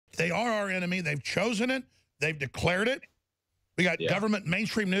they are our enemy. They've chosen it. They've declared it. We got government,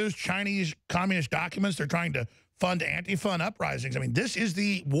 mainstream news, Chinese communist documents. They're trying to fund Antifa and uprisings. I mean, this is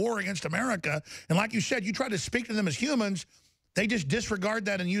the war against America. And like you said, you try to speak to them as humans, they just disregard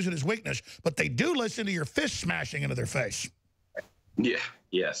that and use it as weakness. But they do listen to your fist smashing into their face. Yeah,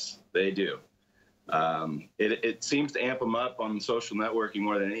 yes, they do. It seems to amp them up on social networking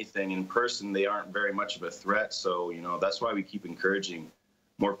more than anything. In person, they aren't very much of a threat. So, you know, that's why we keep encouraging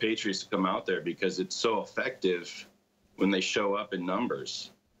more Patriots to come out there, because it's so effective when they show up in numbers.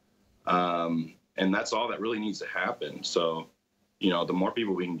 And that's all that really needs to happen. So, you know, the more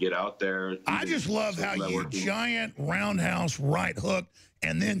people we can get out there. I just love how you giant roundhouse right hook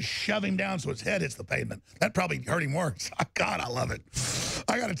and then shove him down so his head hits the pavement. That probably hurt him worse. God, I love it.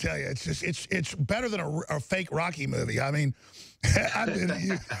 I got to tell you, it's just it's better than a fake Rocky movie. I mean,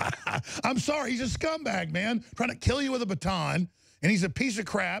 I'm sorry, he's a scumbag, man, trying to kill you with a baton, and he's a piece of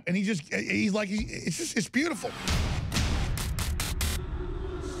crap, and it's beautiful.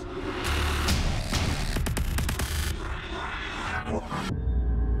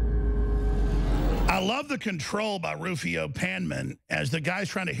 I love the control by Rufio Panman as the guy's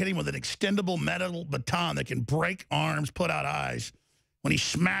trying to hit him with an extendable metal baton that can break arms, put out eyes, when he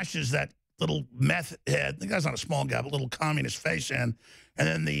smashes that little meth head. The guy's not a small guy, but little communist face in. And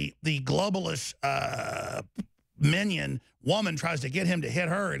then the globalist minion woman tries to get him to hit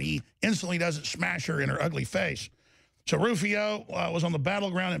her, and he instantly doesn't smash her in her ugly face. So Rufio was on the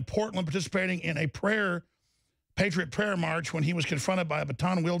battleground in Portland participating in a Patriot prayer march when he was confronted by a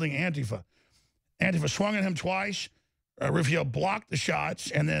baton-wielding Antifa. Antifa swung at him twice. Rufio blocked the shots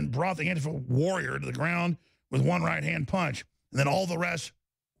and then brought the Antifa warrior to the ground with one right-hand punch. And then all the rest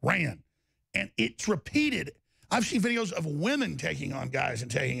ran. And it's repeated. I've seen videos of women taking on guys and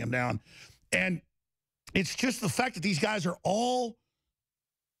taking them down. And it's just the fact that these guys are all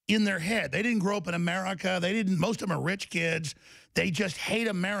in their head. They didn't grow up in America. Most of them are rich kids. They just hate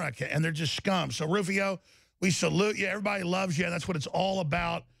America, and they're just scum. So, Rufio, we salute you. Everybody loves you. That's what it's all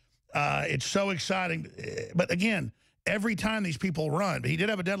about. It's so exciting. But again, every time these people run, but he did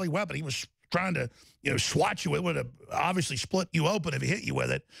have a deadly weapon. He was trying to, swat you. It would have obviously split you open if he hit you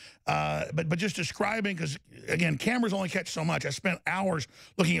with it. But just describing, because again, cameras only catch so much. I spent hours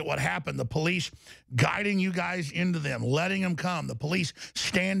looking at what happened. The police guiding you guys into them, letting them come. The police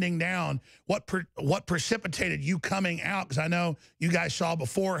standing down. What precipitated you coming out? Because I know you guys saw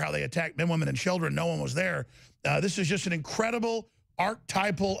before how they attacked men, women, and children. No one was there. This is just an incredible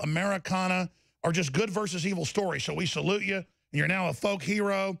archetypal Americana, or just good versus evil story. So we salute you. You're now a folk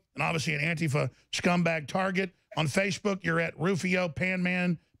hero and obviously an Antifa scumbag target. On Facebook, you're at Rufio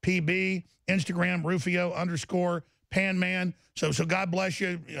Panman PB. Instagram, Rufio_Panman. So God bless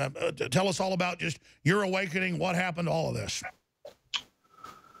you. Tell us all about just your awakening. What happened to all of this?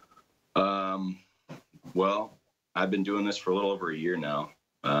 Well, I've been doing this for a little over a year now.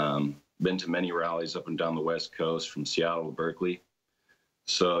 Been to many rallies up and down the West Coast, from Seattle to Berkeley.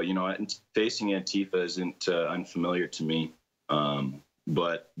 So, facing Antifa isn't unfamiliar to me.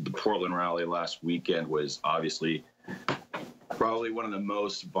 But the Portland rally last weekend was obviously probably one of the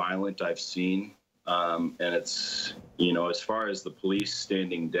most violent I've seen. And it's, as far as the police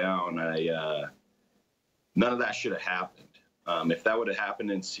standing down, none of that should have happened. If that would have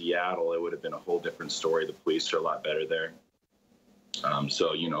happened in Seattle, it would have been a whole different story. The police are a lot better there.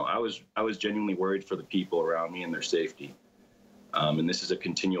 So, I was genuinely worried for the people around me and their safety. And this is a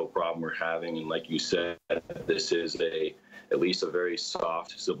continual problem we're having. And like you said, this is at least a very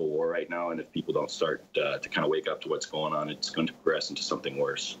soft civil war right now. And if people don't start to kind of wake up to what's going on, it's going to progress into something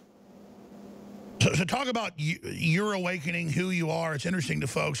worse. So talk about your awakening, who you are. It's interesting to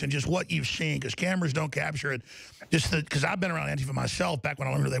folks, and just what you've seen, because cameras don't capture it. Just because I've been around Antifa myself back when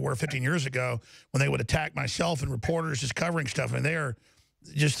I learned who they were 15 years ago, when they would attack myself and reporters just covering stuff, and they're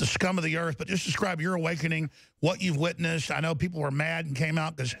just the scum of the earth. But just describe your awakening, what you've witnessed. I know people were mad and came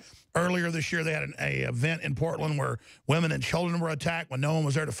out because earlier this year they had an event in Portland where women and children were attacked when no one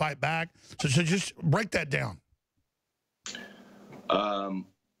was there to fight back. So just break that down.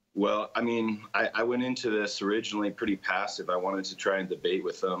 Well, I mean, I went into this originally pretty passive. I wanted to try and debate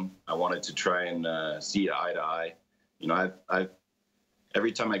with them. I wanted to try and see eye to eye.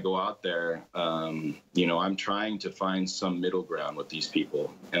 Every time I go out there, I'm trying to find some middle ground with these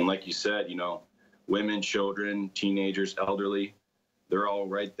people. And like you said, women, children, teenagers, elderly, they're all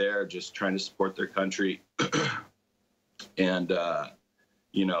right there just trying to support their country. And,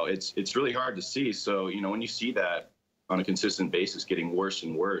 it's really hard to see. So, when you see that on a consistent basis getting worse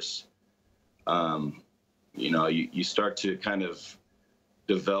and worse, you start to kind of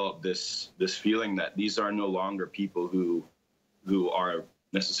develop this feeling that these are no longer people who are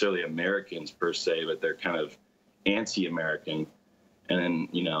necessarily Americans per se, but they're kind of anti-American. And then,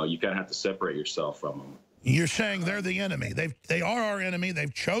 you know, you kind of have to separate yourself from them. You're saying they're the enemy. They are our enemy.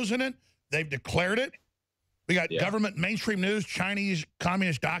 They've chosen it. They've declared it. We got government, mainstream news, Chinese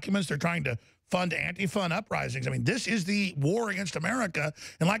communist documents. They're trying to fund Antifa and uprisings. I mean, this is the war against America.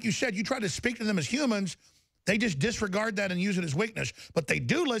 And like you said, you try to speak to them as humans. They just disregard that and use it as weakness. But they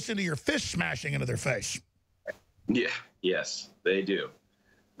do listen to your fist smashing into their face. Yeah, yes, they do.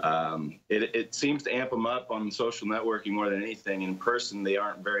 It seems to amp them up on social networking more than anything. In person, they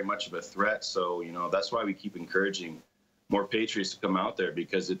aren't very much of a threat. So, you know, that's why we keep encouraging more Patriots to come out there,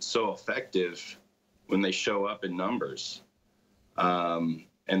 because it's so effective when they show up in numbers.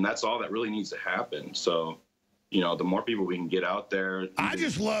 And that's all that really needs to happen. So, you know, the more people we can get out there. I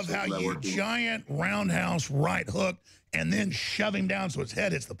just love how you giant roundhouse right hook and then shove him down so his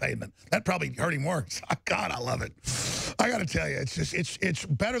head hits the pavement. That probably hurt him worse. God, I love it. I got to tell you, it's just it's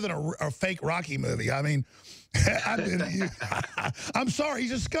better than a fake Rocky movie. I mean, I'm sorry,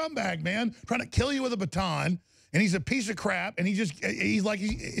 he's a scumbag, man, trying to kill you with a baton, and he's a piece of crap, and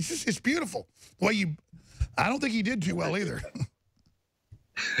it's beautiful the way you. I don't think he did too well either.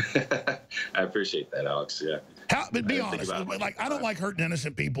 I appreciate that, Alex. Yeah. But be honest, like I don't like hurting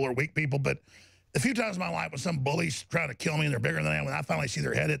innocent people or weak people, but a few times in my life when some bully's trying to kill me and they're bigger than I am, when I finally see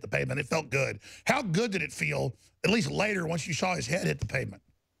their head hit the pavement, it felt good. How good did it feel, at least later, once you saw his head hit the pavement?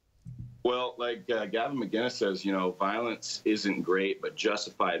 Well, like Gavin McInnes says, you know, violence isn't great, but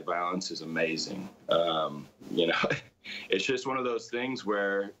justified violence is amazing. You know, it's just one of those things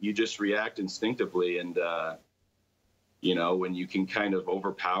where you just react instinctively, and you know, when you can kind of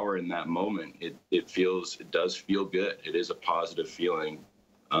overpower in that moment, it does feel good. It is a positive feeling.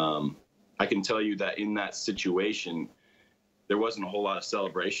 I can tell you that in that situation, there wasn't a whole lot of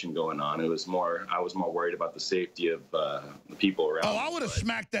celebration going on. I was more worried about the safety of the people around. Oh, I would have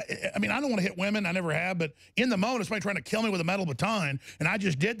smacked that. I mean, I don't want to hit women. I never have. But in the moment, somebody trying to kill me with a metal baton, and I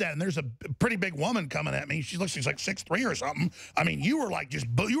just did that. And there's a pretty big woman coming at me. She looks like 6'3" or something. I mean, you were like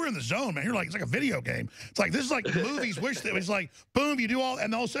you were in the zone, man. You're like, it's like a video game. It's like, this is like movies. Wish it was like, boom, you do all,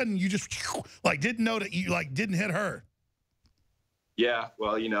 and all of a sudden you just like didn't know that you like didn't hit her. Yeah,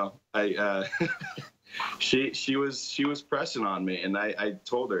 well, you know, she was pressing on me, and I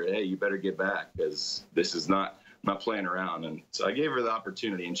told her, hey, you better get back, because this is not playing around. And so I gave her the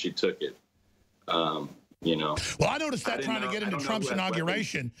opportunity, and she took it. You know. Well, I noticed that trying to get into Trump's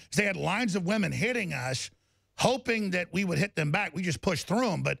inauguration, they had lines of women hitting us, hoping that we would hit them back. We just pushed through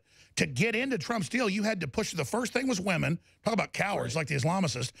them, but to get into Trump's deal, you had to push. The first thing was women. Talk about cowards, like the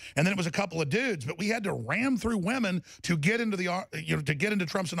Islamicists, and then it was a couple of dudes. But we had to ram through women to get into to get into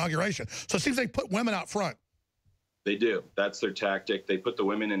Trump's inauguration. So it seems they put women out front. They do. That's their tactic. They put the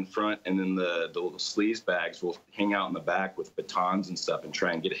women in front, and then the little sleaze bags will hang out in the back with batons and stuff and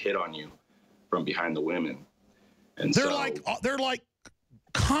try and get a hit on you from behind the women. And they're like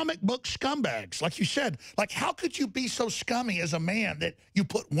comic book scumbags, like you said. Like, how could you be so scummy as a man that you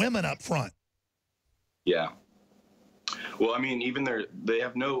put women up front? Yeah. Well, I mean, even they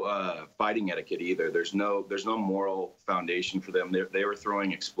have no fighting etiquette either. There's no moral foundation for them. They were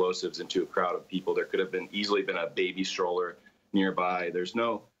throwing explosives into a crowd of people. There could have easily been a baby stroller nearby. There's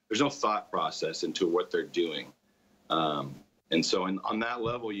no thought process into what they're doing. And so on that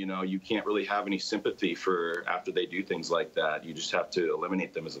level, you know, you can't really have any sympathy for after they do things like that. You just have to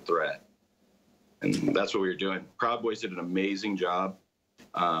eliminate them as a threat. And that's what we were doing. Proud Boys did an amazing job.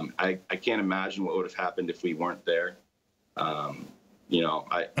 I can't imagine what would have happened if we weren't there. You know,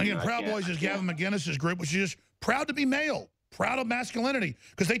 Proud Boys is Gavin McInnes' group, which is just proud to be male, proud of masculinity,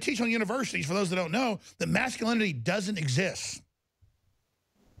 because they teach on universities, for those that don't know, that masculinity doesn't exist.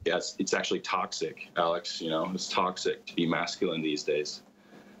 Yeah, it's actually toxic, Alex. You know, it's toxic to be masculine these days.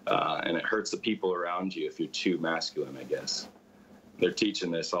 And it hurts the people around you if you're too masculine, I guess. They're teaching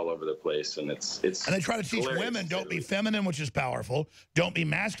this all over the place, and it's and they try to teach women, don't be feminine, which is powerful, don't be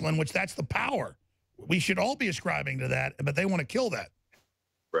masculine, which that's the power. We should all be ascribing to that, but they want to kill that.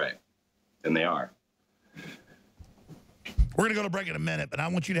 Right. And they are. We're going to go to break in a minute, but I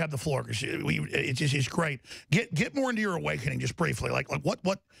want you to have the floor, because it's great. Get more into your awakening just briefly. Like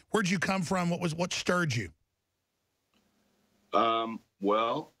where'd you come from? What stirred you?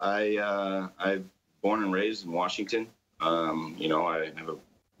 Well, I've born and raised in Washington. You know, I have a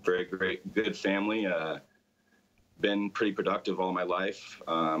very good family. Been pretty productive all my life.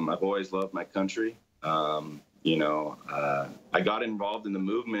 I've always loved my country. You know, I got involved in the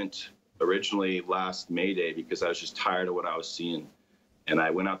movement originally last May Day because I was just tired of what I was seeing. And I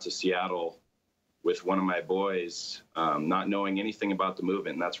went out to Seattle with one of my boys, not knowing anything about the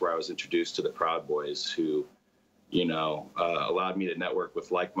movement. And that's where I was introduced to the Proud Boys, who, allowed me to network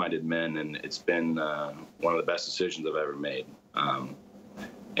with like-minded men, and it's been one of the best decisions I've ever made.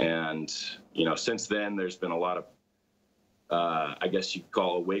 And since then, there's been a lot of, I guess you'd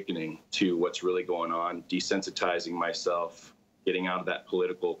call, awakening to what's really going on, desensitizing myself, getting out of that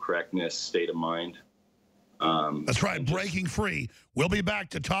political correctness state of mind. That's right, breaking free. We'll be back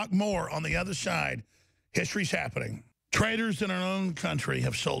to talk more on the other side. History's happening. Traitors in our own country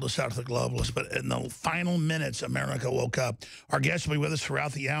have sold us out to the globalists, but in the final minutes, America woke up. Our guests will be with us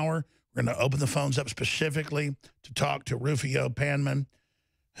throughout the hour. We're going to open the phones up specifically to talk to Rufio Panman,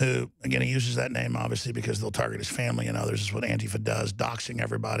 who, again, he uses that name, obviously, because they'll target his family and others. This is what Antifa does, doxing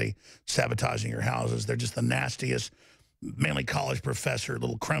everybody, sabotaging your houses. They're just the nastiest, mainly college professor,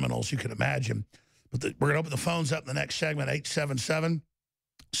 little criminals you can imagine. But we're going to open the phones up in the next segment,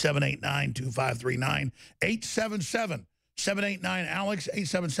 877-789-2539. 877-789-ALEX,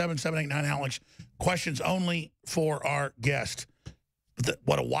 877-789-ALEX. Questions only for our guest.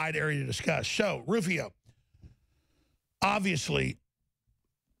 What a wide area to discuss. So, Rufio, obviously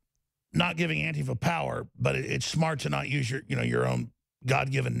not giving Antifa power, but it's smart to not use your own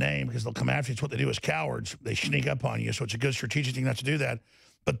God-given name, because they'll come after you. It's what they do as cowards. They sneak up on you, so it's a good strategic thing not to do that.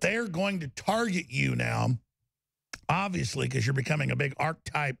 But they're going to target you now, obviously, because you're becoming a big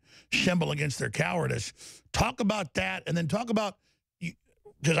archetype symbol against their cowardice. Talk about that, and then talk about,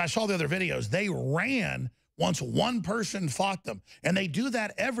 because I saw the other videos, they ran once one person fought them, and they do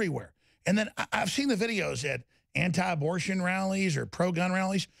that everywhere. And then I've seen the videos at anti-abortion rallies or pro-gun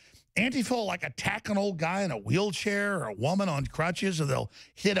rallies. Antifa will, like, attack an old guy in a wheelchair or a woman on crutches, or they'll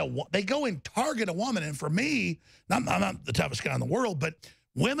hit they go and target a woman. And for me, I'm not the toughest guy in the world, but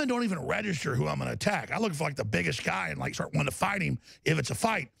women don't even register who I'm going to attack. I look for, like, the biggest guy and, like, start wanting to fight him if it's a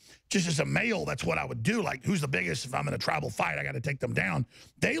fight. Just as a male, that's what I would do. Like, who's the biggest? If I'm in a tribal fight, I got to take them down.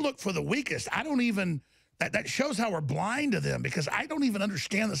 They look for the weakest. I don't even... That shows how we're blind to them, because I don't even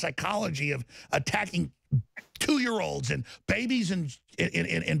understand the psychology of attacking 2-year-olds and babies in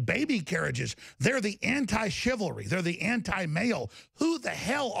baby carriages. They're the anti-chivalry. They're the anti-male. Who the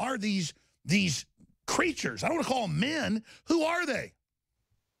hell are these creatures? I don't want to call them men. Who are they?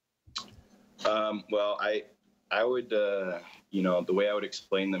 Well, I would, the way I would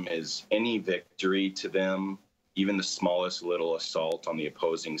explain them is any victory to them, even the smallest little assault on the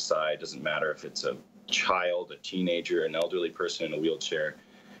opposing side, doesn't matter if it's a child, a teenager, an elderly person in a wheelchair,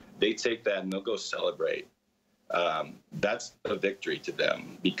 they take that and they'll go celebrate. That's a victory to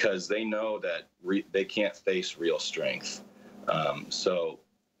them, because they know that they can't face real strength. So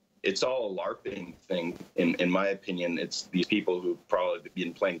it's all a LARPing thing, in my opinion. It's these people who've probably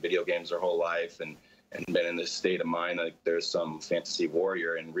been playing video games their whole life and been in this state of mind like there's some fantasy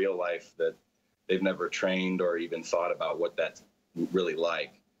warrior in real life that they've never trained or even thought about what that's really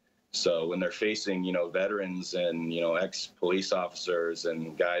like. So when they're facing, veterans and, ex-police officers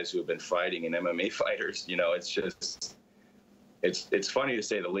and guys who have been fighting and MMA fighters, it's just, it's funny to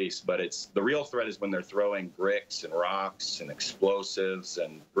say the least, but the real threat is when they're throwing bricks and rocks and explosives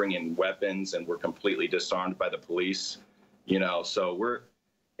and bringing weapons, and we're completely disarmed by the police, so we're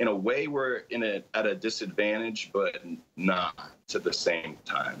at a disadvantage, but not to the same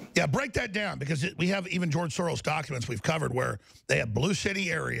time. Yeah, break that down, because we have even George Soros documents we've covered where they have blue city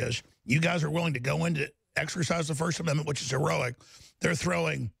areas. You guys are willing to go in to exercise the First Amendment, which is heroic. They're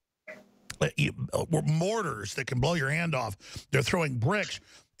throwing mortars that can blow your hand off. They're throwing bricks,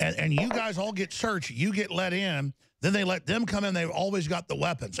 and you guys all get searched. You get let in. Then they let them come in. They've always got the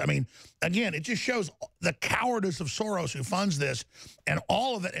weapons. I mean, again, it just shows the cowardice of Soros, who funds this, and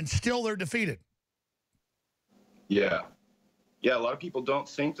all of it, and still they're defeated. Yeah. Yeah, a lot of people don't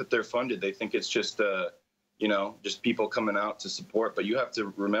think that they're funded. They think it's just, just people coming out to support. But you have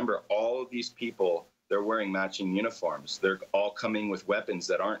to remember, all of these people, they're wearing matching uniforms. They're all coming with weapons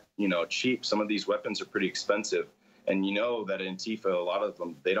that aren't, cheap. Some of these weapons are pretty expensive. And you know that Antifa, a lot of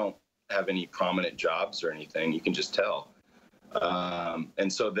them, they don't have any prominent jobs or anything. You can just tell.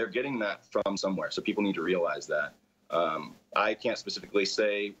 And so they're getting that from somewhere. So people need to realize that. I can't specifically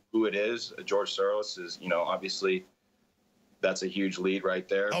say who it is. George Soros is, obviously that's a huge lead right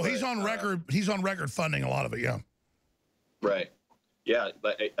there. Oh, but he's on record. He's on record funding a lot of it. Yeah. Right. Yeah.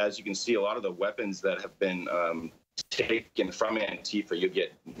 As you can see, a lot of the weapons that have been taken from Antifa, you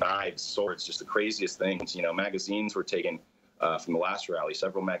get knives, swords, just the craziest things. Magazines were taken from the last rally,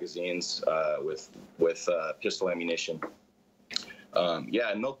 several magazines with pistol ammunition.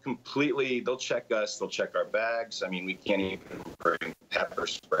 Yeah, and they'll check us, they'll check our bags. I mean, we can't even bring pepper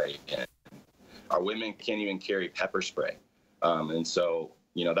spray in. Our women can't even carry pepper spray. And so,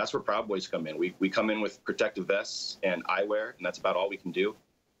 that's where Proud Boys come in. We come in with protective vests and eyewear, and that's about all we can do.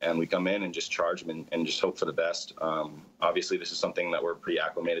 and we come in and just charge them and just hope for the best. Obviously, this is something that we're pretty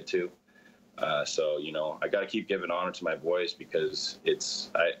acclimated to. So, you know, I got to keep giving honor to my boys because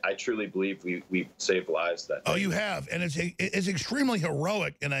I truly believe we've saved lives that day. Oh, you have. And it's extremely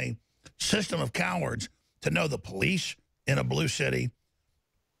heroic in a system of cowards to know the police in a blue city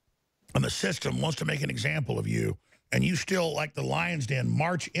and the system wants to make an example of you, and you still, like the Lion's Den,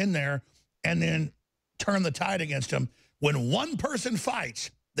 march in there and then turn the tide against them. When one person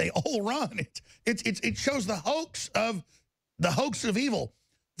fights, they all run. It shows the hoax of evil.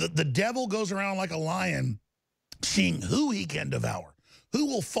 The devil goes around like a lion, seeing who he can devour, who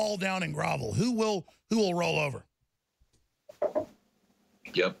will fall down and grovel, who will roll over.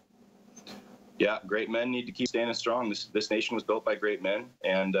 Yep. Yeah, great men need to keep standing strong. This nation was built by great men,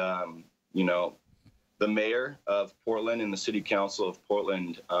 and you know, the mayor of Portland and the city council of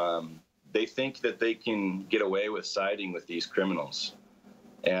Portland, they think that they can get away with siding with these criminals,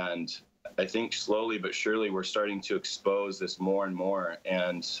 and I think slowly but surely we're starting to expose this more and more.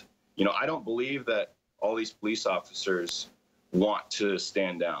 And you know, I don't believe that all these police officers want to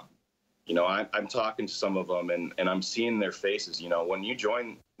stand down. You know, I'm talking to some of them, and I'm seeing their faces. You know, when you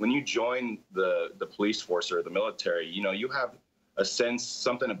join the police force or the military, you know, you have a sense,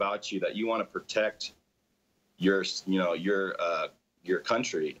 something about you that you want to protect your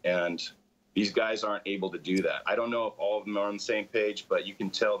country, and these guys aren't able to do that. I don't know if all of them are on the same page, but you can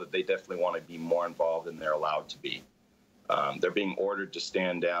tell that they definitely want to be more involved than they're allowed to be. They're being ordered to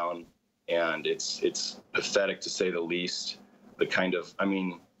stand down, and it's pathetic to say the least. The kind of, I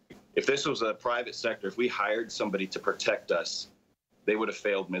mean, if this was a private sector, if we hired somebody to protect us, they would have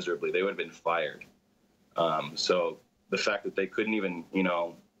failed miserably. They would have been fired. So the fact that they couldn't even, you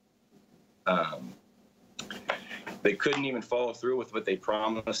know, they couldn't even follow through with what they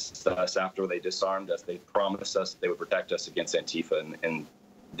promised us after they disarmed us. They promised us that they would protect us against Antifa and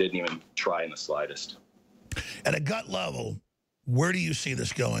didn't even try in the slightest. At a gut level, where do you see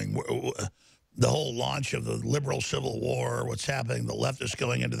this going? The whole launch of the liberal civil war, what's happening, the leftists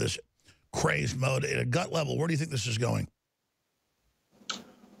going into this crazed mode. At a gut level, where do you think this is going?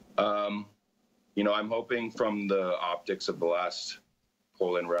 You know, I'm hoping from the optics of the last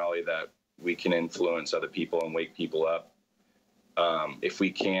Poland rally that we can influence other people and wake people up. If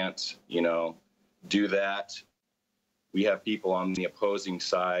we can't, you know, do that, we have people on the opposing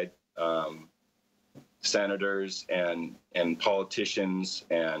side, senators and politicians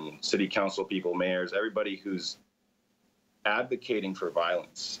and city council people, mayors, everybody who's advocating for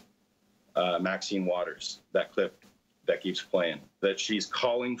violence. Maxine Waters, that clip that keeps playing, that she's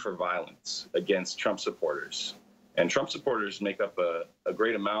calling for violence against Trump supporters. And Trump supporters make up a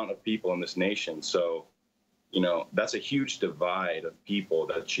great amount of people in this nation. So, you know, that's a huge divide of people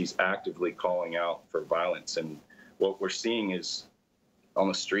that she's actively calling out for violence. And what we're seeing is on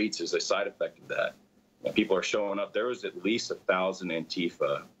the streets is a side effect of that. And people are showing up. There was at least 1,000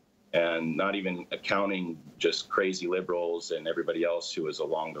 Antifa, and not even accounting just crazy liberals and everybody else who was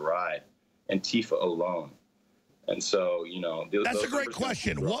along the ride. Antifa alone. And so, you know, that's a great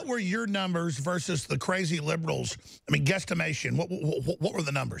question. What were your numbers versus the crazy liberals? I mean, guesstimation. What were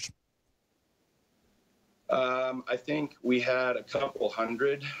the numbers? I think we had a couple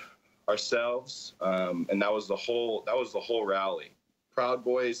hundred ourselves, and that was the whole rally. Proud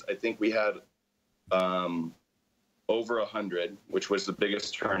Boys, I think we had over 100, which was the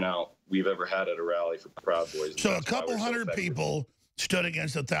biggest turnout we've ever had at a rally for Proud Boys. So a couple hundred people stood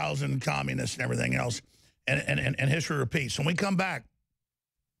against 1,000 communists and everything else. And history repeats. When we come back,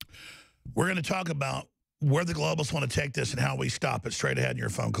 we're going to talk about where the globalists want to take this and how we stop it. Straight ahead in your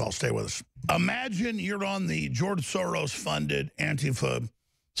phone call. Stay with us. Imagine you're on the George Soros-funded Antifa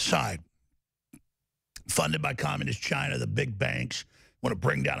side, funded by Communist China, the big banks. Want to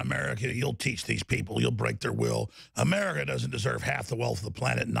bring down America. You'll teach these people. You'll break their will. America doesn't deserve half the wealth of the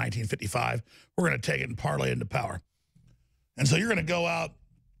planet in 1955. We're going to take it and parlay it into power. And so you're going to go out.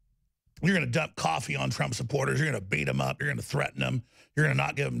 You're going to dump coffee on Trump supporters. You're going to beat them up. You're going to threaten them. You're going to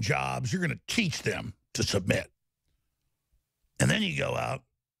not give them jobs. You're going to teach them to submit. And then you go out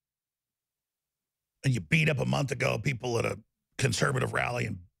and you beat up a month ago people at a conservative rally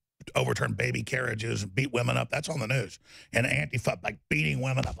and overturn baby carriages and beat women up. That's on the news. And Antifa, like, beating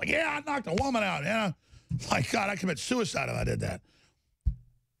women up. Like, yeah, I knocked a woman out. Yeah. My God, I commit suicide if I did that.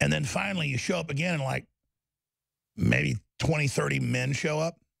 And then finally you show up again and like maybe 20, 30 men show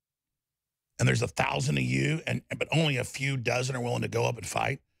up. And there's 1,000 of you, but only a few dozen are willing to go up and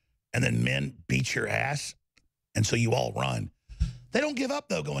fight. And then men beat your ass. And so you all run. They don't give up,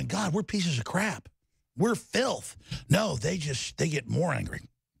 though, going, God, we're pieces of crap. We're filth. No, they get more angry.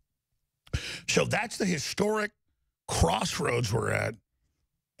 So that's the historic crossroads we're at.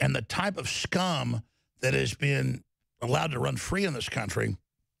 and the type of scum that has been allowed to run free in this country,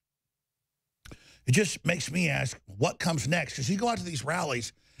 it just makes me ask, what comes next? Because you go out to these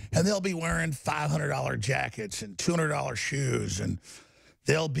rallies, and they'll be wearing $500 jackets and $200 shoes, and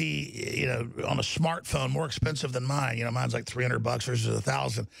they'll be, you know, on a smartphone more expensive than mine. You know, mine's like $300, versus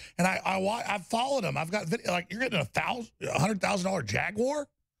 $1,000. And I've followed them. I've got video, like, you're getting a $100,000 Jaguar.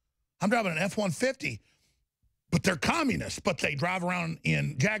 I'm driving an F-150, but they're communists, but they drive around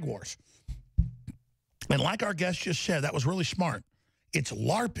in Jaguars. And like our guest just said, that was really smart. It's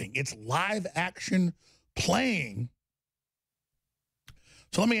LARPing. It's live action playing.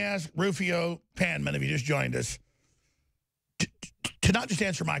 So let me ask Rufio Panman, if you just joined us, to not just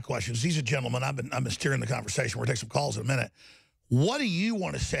answer my questions. He's a gentleman. I've been steering the conversation. We'll take some calls in a minute. What do you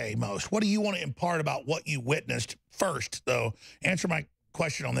want to say most? What do you want to impart about what you witnessed first, though? Answer my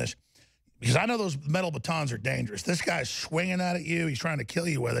question on this, because I know those metal batons are dangerous. This guy's swinging that at you. He's trying to kill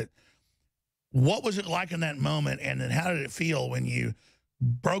you with it. What was it like in that moment, and then how did it feel when you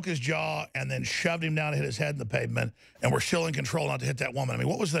broke his jaw and then shoved him down and hit his head in the pavement, and were still in control not to hit that woman? I mean,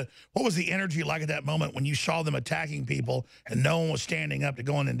 what was the energy like at that moment when you saw them attacking people and no one was standing up to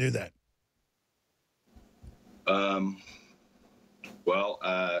go in and do that? Well,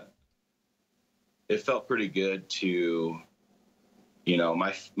 it felt pretty good to, you know,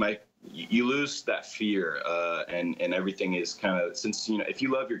 you lose that fear, and everything is kind of, since, you know, if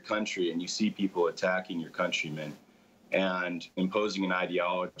you love your country and you see people attacking your countrymen and imposing an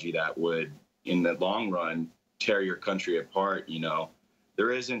ideology that would, in the long run, tear your country apart, you know,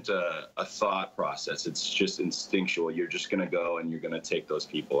 there isn't a thought process. It's just instinctual. You're just going to go and you're going to take those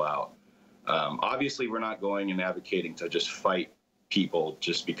people out. Obviously, we're not going and advocating to just fight people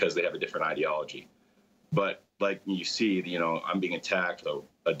just because they have a different ideology. But like you see, you know, I'm being attacked with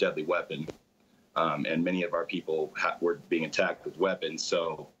a deadly weapon, and many of our people were being attacked with weapons.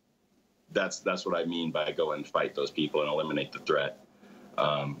 So that's what I mean by go and fight those people and eliminate the threat.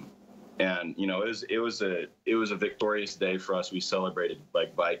 And you know, it was a victorious day for us. We celebrated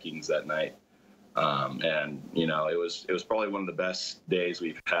like Vikings that night, and you know, it was probably one of the best days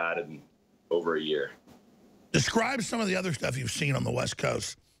we've had in over a year. Describe some of the other stuff you've seen on the West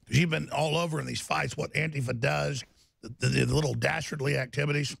Coast, because you've been all over in these fights. What Antifa does, the little dastardly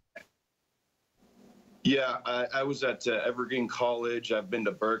activities. Yeah, I was at Evergreen College. I've been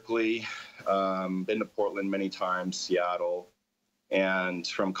to Berkeley, been to Portland many times, Seattle, and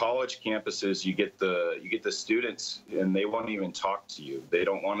from college campuses, you get the students, and they won't even talk to you. They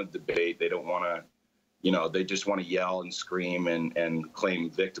don't want to debate. They don't want to, you know, they just want to yell and scream and claim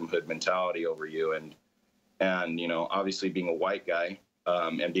victimhood mentality over you. And you know, obviously being a white guy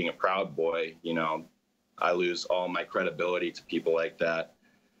and being a Proud Boy, you know, I lose all my credibility to people like that,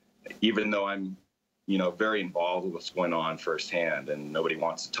 even though I'm, you know, very involved with what's going on firsthand, and nobody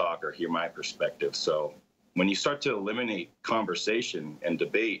wants to talk or hear my perspective. So when you start to eliminate conversation and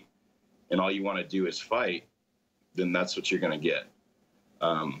debate, and all you want to do is fight, then that's what you're going to get.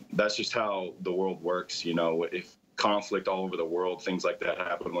 That's just how the world works. You know, if conflict all over the world, things like that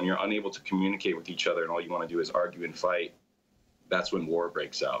happen, when you're unable to communicate with each other and all you want to do is argue and fight, that's when war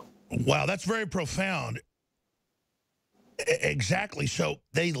breaks out. Wow, that's very profound. Exactly. So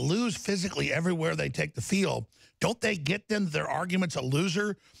they lose physically everywhere they take the field. Don't they get them their argument's a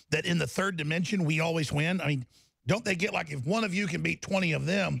loser, that in the third dimension we always win? I mean, don't they get, like, if one of you can beat 20 of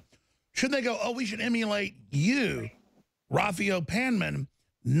them, shouldn't they go, oh, we should emulate you, Rufio Panman,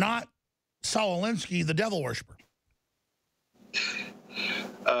 not Saul Alinsky, the devil worshiper?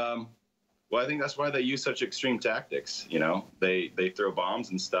 Well, I think that's why they use such extreme tactics. You know, they throw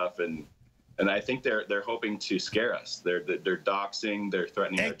bombs and stuff, and I think they're hoping to scare us. They're doxing, they're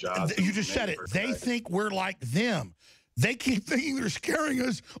threatening our jobs. You just said it. They think we're like them. They keep thinking they're scaring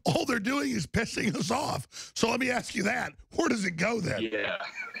us. All they're doing is pissing us off. So let me ask you that. Where does it go then? Yeah.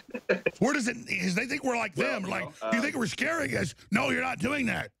 Where does it? Because they think we're like them. Like, do you think we're scaring us? No, you're not doing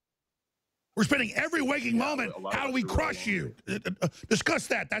that. We're spending every waking moment. How do we crush you? Discuss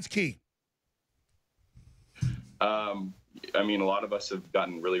that. That's key. I mean, a lot of us have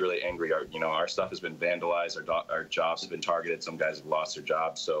gotten really, really angry. Our stuff has been vandalized. Our jobs have been targeted. Some guys have lost their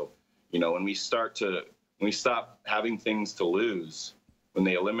jobs. So, you know, when we stop having things to lose, when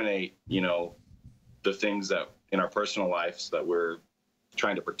they eliminate, you know, the things that in our personal lives that we're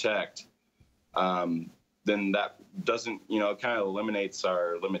trying to protect, then that doesn't, you know, it kind of eliminates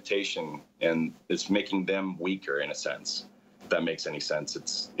our limitation, and it's making them weaker in a sense. If that makes any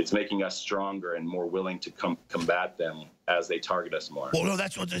sense. It's making us stronger and more willing to combat them as they target us more. Well, no,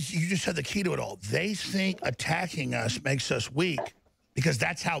 that's what you just said, the key to it all. They think attacking us makes us weak, because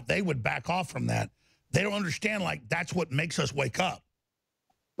that's how they would back off from that. They don't understand, like, that's what makes us wake up.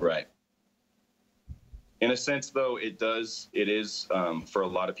 Right. In a sense, though, it is for a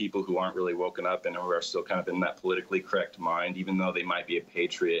lot of people who aren't really woken up and who are still kind of in that politically correct mind, even though they might be a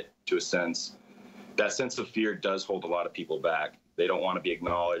patriot to a sense, that sense of fear does hold a lot of people back. They don't want to be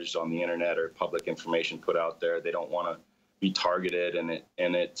acknowledged on the internet or public information put out there. They don't want to be targeted,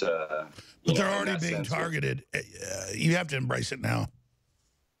 but they're already being targeted. You have to embrace it now.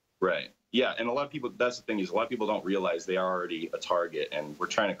 Right. Yeah, and a lot of people, that's the thing, is a lot of people don't realize they are already a target, and we're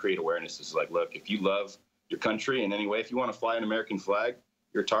trying to create awareness. It's like, look, if you love your country in any way, if you want to fly an American flag,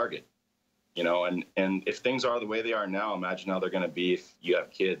 you're a target. You know, and if things are the way they are now, imagine how they're going to be if you have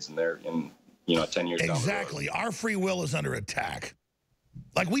kids and they're in, 10 years down the road. Exactly. Our free will is under attack.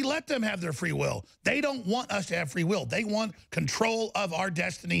 Like, we let them have their free will. They don't want us to have free will. They want control of our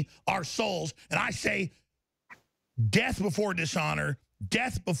destiny, our souls. And I say death before dishonor,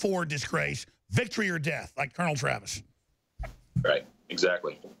 death before disgrace, victory or death, like Colonel Travis. Right.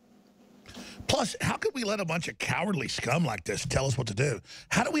 Exactly. Plus, how could we let a bunch of cowardly scum like this tell us what to do?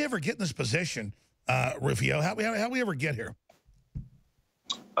 How do we ever get in this position, Rufio? How we ever get here?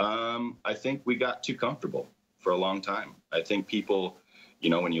 I think we got too comfortable for a long time. I think people,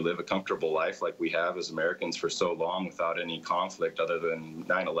 when you live a comfortable life like we have as Americans for so long without any conflict other than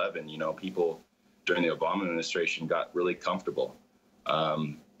 9/11, people during the Obama administration got really comfortable.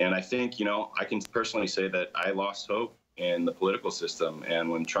 And I think, I can personally say that I lost hope in the political system. And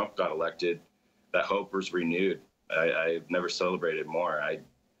when Trump got elected, that hope was renewed. I've never celebrated more. I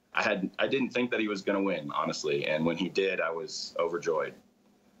didn't think that he was going to win, honestly. And when he did, I was overjoyed.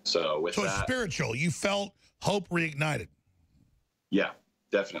 So it's spiritual. You felt hope reignited. Yeah,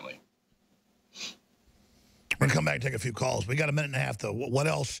 definitely. We're going to come back and take a few calls. We got a minute and a half, though. What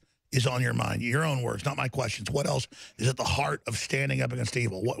else is on your mind? Your own words, not my questions. What else is at the heart of standing up against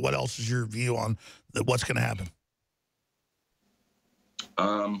evil? What else is your view on what's going to happen?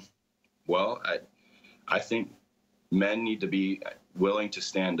 Well, I think men need to be willing to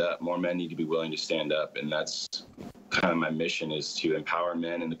stand up. More men need to be willing to stand up. And that's kind of my mission, is to empower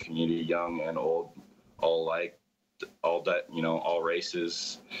men in the community, young and old, all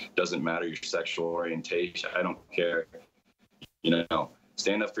races. Doesn't matter your sexual orientation. I don't care.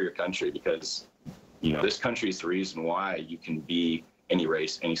 Stand up for your country, because, this country is the reason why you can be any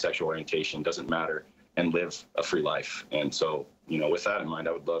race, any sexual orientation, doesn't matter, and live a free life. And so, with that in mind,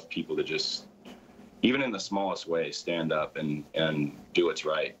 I would love people to just, even in the smallest way, stand up and do what's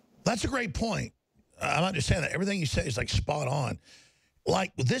right. That's a great point. I understand that. Everything you say is like spot on.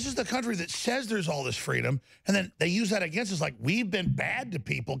 Like, this is the country that says there's all this freedom, and then they use that against us like we've been bad to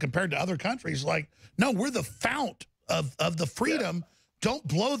people compared to other countries. Like, no, we're the fount of the freedom. Yeah. Don't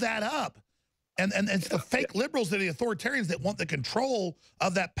blow that up. And it's the fake liberals, that are the authoritarians that want the control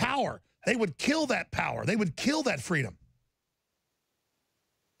of that power. They would kill that power. They would kill that freedom.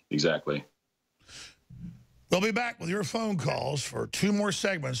 Exactly. We'll be back with your phone calls for 2 more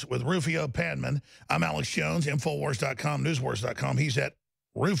segments with Rufio Panman. I'm Alex Jones, Infowars.com, Newswars.com. He's at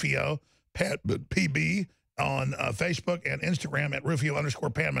Rufio Panman, PB, on Facebook and Instagram at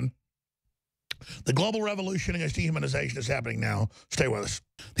Rufio_Panman. The global revolution against dehumanization is happening now. Stay with us.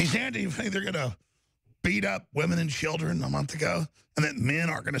 These ANTIFA, they're going to beat up women and children a month ago, and that men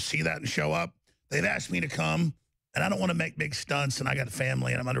aren't going to see that and show up. They've asked me to come, and I don't want to make big stunts, and I got a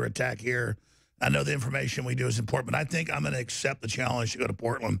family, and I'm under attack here. I know the information we do is important, but I think I'm going to accept the challenge to go to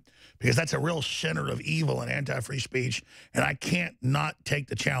Portland, because that's a real center of evil and anti-free speech, and I can't not take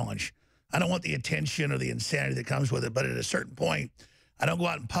the challenge. I don't want the attention or the insanity that comes with it, but at a certain point, I don't go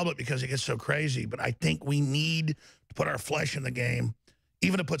out in public because it gets so crazy, but I think we need to put our flesh in the game,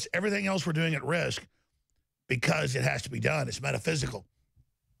 even if it puts everything else we're doing at risk, because it has to be done. It's metaphysical.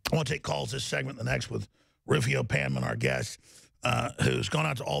 I want to take calls this segment, the next, with Rufio Panman, our guest, who's gone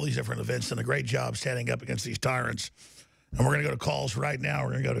out to all these different events, done a great job standing up against these tyrants. And we're going to go to calls right now.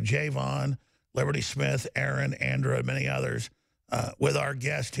 We're going to go to Javon, Liberty Smith, Aaron, Andrew, and many others with our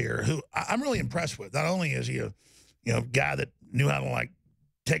guest here, who I'm really impressed with. Not only is he a guy that knew how to, like,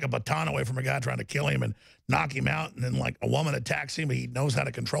 take a baton away from a guy trying to kill him and knock him out, and then, like, a woman attacks him, but he knows how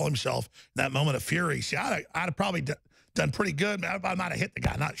to control himself in that moment of fury. See, I'd have probably done pretty good. I might have hit the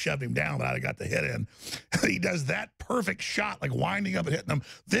guy, not shoved him down, but I'd have got the hit in. He does that perfect shot, like winding up and hitting him,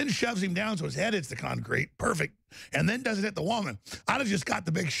 then shoves him down so his head hits the concrete. Perfect. And then doesn't hit the woman. I'd have just got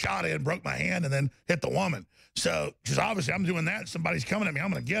the big shot in, broke my hand, and then hit the woman. So, because obviously I'm doing that, somebody's coming at me,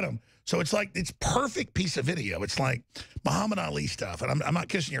 I'm going to get him. So it's like, it's perfect piece of video. It's like Muhammad Ali stuff. And I'm not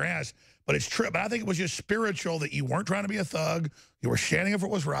kissing your ass, but it's true. But I think it was just spiritual, that you weren't trying to be a thug. You were standing up for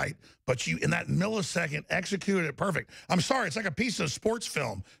what was right, but you, in that millisecond, executed it perfect. I'm sorry, it's like a piece of sports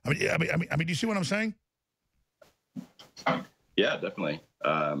film. I mean, do you see what I'm saying? Yeah, definitely.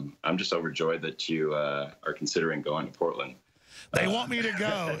 I'm just overjoyed that you are considering going to Portland. They want me to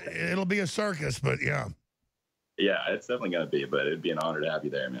go. It'll be a circus, but yeah. Yeah, it's definitely going to be, but it'd be an honor to have you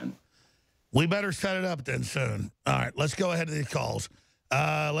there, man. We better set it up then soon. All right, let's go ahead to these calls.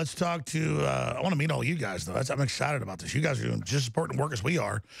 Let's talk to, I want to meet all you guys, though. I'm excited about this. You guys are doing just as important work as we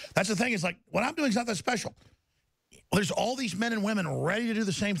are. That's the thing. Is like, what I'm doing is not that special. There's all these men and women ready to do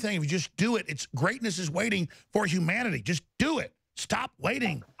the same thing. If you just do it, greatness is waiting for humanity. Just do it. Stop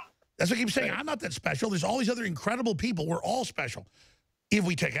waiting. That's what I keep saying. I'm not that special. There's all these other incredible people. We're all special if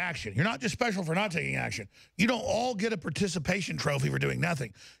we take action. You're not just special for not taking action. You don't all get a participation trophy for doing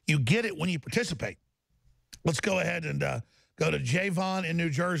nothing. You get it when you participate. Let's go ahead and go to Javon in New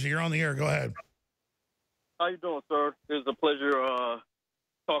Jersey. You're on the air. Go ahead. How you doing, sir? It's a pleasure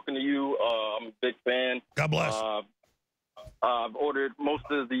talking to you. I'm a big fan. God bless. I've ordered most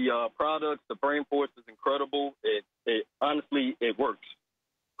of the products. The Brain Force is incredible. It honestly, it works.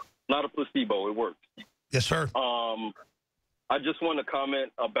 Not a placebo. It works. Yes, sir. I just want to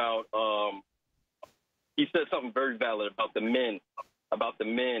comment about. He said something very valid about the men,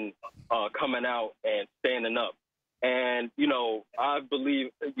 coming out and standing up. And I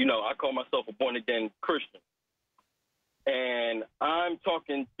believe, I call myself a born again Christian. And I'm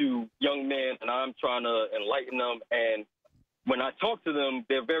talking to young men, and I'm trying to enlighten them. And when I talk to them,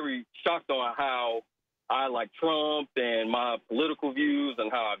 they're very shocked on how I like Trump and my political views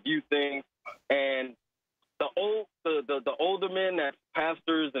and how I view things. And the older men, that's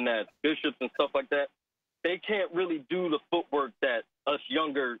pastors and that's bishops and stuff like that, they can't really do the footwork that us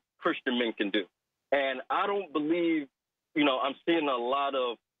younger Christian men can do. And I don't believe, I'm seeing a lot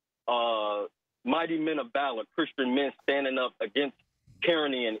of mighty men of valor, Christian men standing up against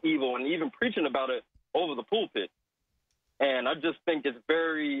tyranny and evil and even preaching about it over the pulpit. And I just think it's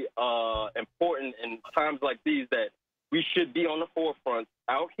very important in times like these that we should be on the forefront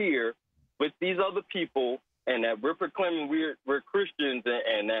out here with these other people, and that we're proclaiming we're Christians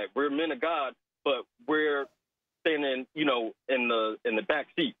and that we're men of God, but we're standing, in the back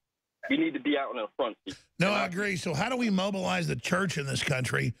seat. We need to be out in the front seat. No, I agree. So how do we mobilize the church in this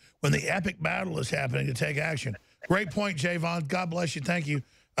country when the epic battle is happening to take action? Great point, Javon. God bless you. Thank you.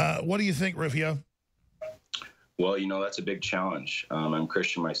 What do you think, Rufio? Well, that's a big challenge. I'm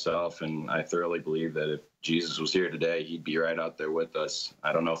Christian myself, and I thoroughly believe that if Jesus was here today, he'd be right out there with us.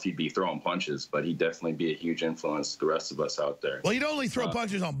 I don't know if he'd be throwing punches, but he'd definitely be a huge influence to the rest of us out there. Well, he'd only throw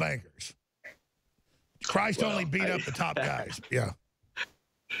punches on bankers. Christ only beat up the top guys. Yeah.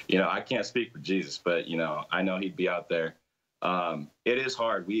 I can't speak for Jesus, but, I know he'd be out there. It is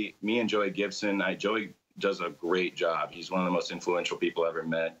hard. Me and Joey Gibson, Joey does a great job. He's one of the most influential people I've ever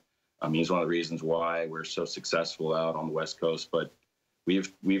met. He's one of the reasons why we're so successful out on the West Coast. But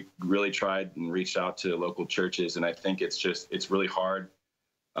we've really tried and reached out to local churches, and I think it's really hard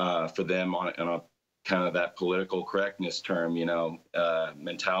for them on a kind of that political correctness term,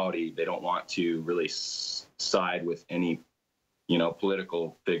 mentality. They don't want to really side with any,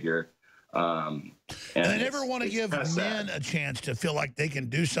 political figure. And they never want to give men a chance to feel like they can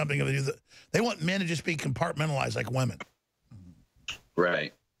do something. They want men to just be compartmentalized like women.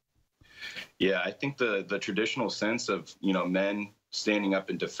 Right. Yeah, I think the traditional sense of, men standing up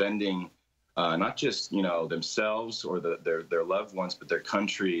and defending not just, themselves or their loved ones, but their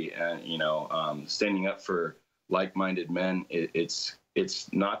country and, standing up for like-minded men, it's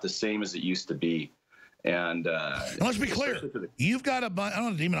not the same as it used to be. And let's be clear, you've got I don't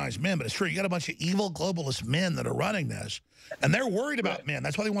want to demonize men, but it's true. You got a bunch of evil globalist men that are running this, and they're worried about men.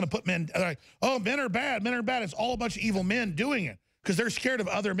 That's why they want to put men. They're like, oh, men are bad. Men are bad. It's all a bunch of evil men doing it because they're scared of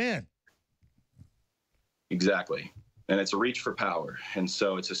other men. Exactly. And it's a reach for power. And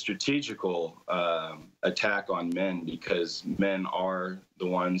so it's a strategical attack on men because men are the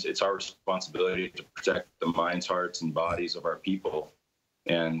ones, it's our responsibility to protect the minds, hearts, and bodies of our people.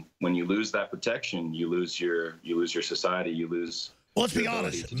 And when you lose that protection, you lose your society, you lose. Well, let's be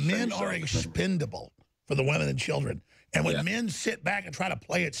honest, men are expendable for the women and children. And when men sit back and try to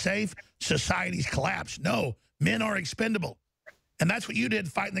play it safe, societies collapse. No, men are expendable. And that's what you did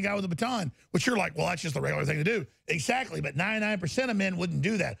fighting the guy with the baton, which you're like, well, that's just the regular thing to do. Exactly, but 99% of men wouldn't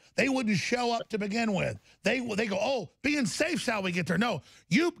do that. They wouldn't show up to begin with. They go, oh, being safe's how we get there. No,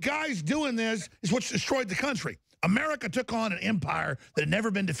 you guys doing this is what's destroyed the country. America took on an empire that had never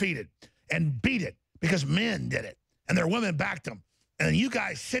been defeated and beat it because men did it, and their women backed them. And you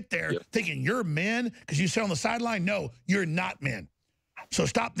guys sit there thinking you're men because you sit on the sideline. No, you're not men. So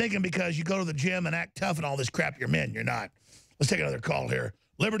stop thinking because you go to the gym and act tough and all this crap, you're men. You're not. Let's take another call here.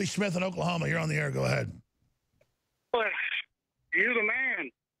 Liberty Smith in Oklahoma. You're on the air. Go ahead. You're the man.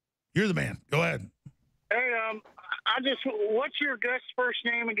 You're the man. Go ahead. Hey, What's your guest's first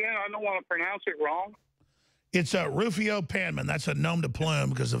name again? I don't want to pronounce it wrong. It's Rufio Panman. That's a nom de plume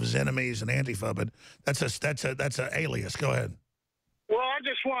because of his enemies and Antifa, but that's a alias. Go ahead. Well, I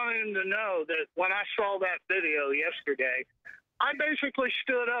just wanted him to know that when I saw that video yesterday, I basically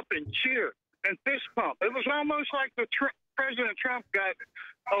stood up and cheered and fist pumped. It was almost like President Trump got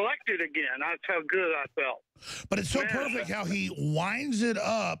elected again. That's how good I felt. But it's so perfect how he winds it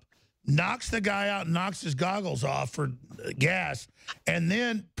up, knocks the guy out, knocks his goggles off for gas, and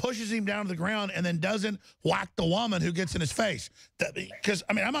then pushes him down to the ground and then doesn't whack the woman who gets in his face. Because,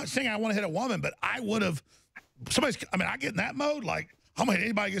 I mean, I'm not saying I want to hit a woman, but I would have, I get in that mode, like, I'm going to hit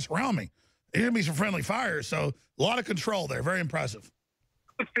anybody who gets around me. There's going to be some friendly fire, so a lot of control there. Very impressive.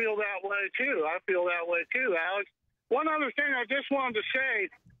 I feel that way, too. Alex. One other thing I just wanted to say,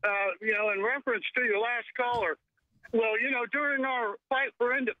 in reference to your last caller, well, during our fight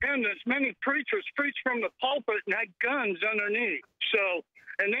for independence, many preachers preached from the pulpit and had guns underneath. So,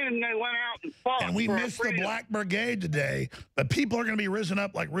 and then they went out and fought. And we missed the Black Brigade today, but people are going to be risen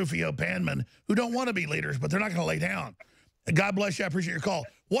up like Rufio Panman who don't want to be leaders, but they're not going to lay down. God bless you. I appreciate your call.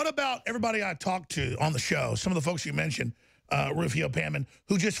 What about everybody I talked to on the show, some of the folks you mentioned, Rufio Panman,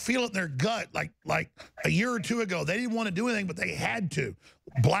 who just feel it in their gut like a year or two ago, they didn't want to do anything, but they had to.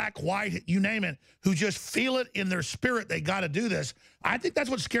 Black, white, you name it, who just feel it in their spirit they got to do this. I think that's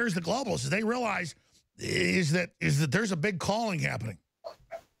what scares the globalists, is they realize is that there's a big calling happening.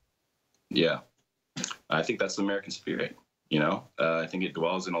 Yeah. I think that's the American spirit, I think it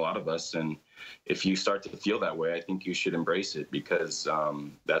dwells in a lot of us, and if you start to feel that way, I think you should embrace it, because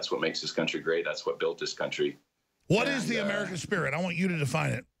that's what makes this country great. That's what built this country. What is the American spirit? I want you to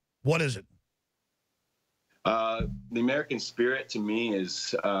define it. What is it? The American spirit to me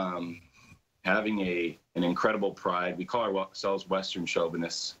is having an incredible pride. We call ourselves Western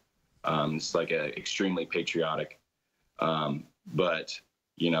chauvinists. It's like extremely patriotic. But,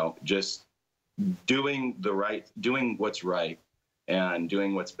 just doing what's right and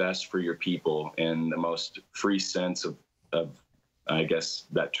doing what's best for your people in the most free sense of I guess,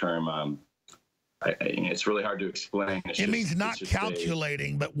 that term. It's really hard to explain. It means not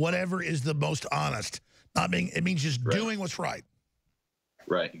calculating, but whatever is the most honest. It means just doing what's right.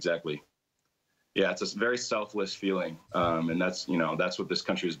 Right, exactly. Yeah, it's a very selfless feeling, and that's what this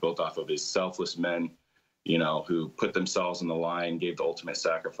country is built off of, is selfless men, who put themselves on the line, gave the ultimate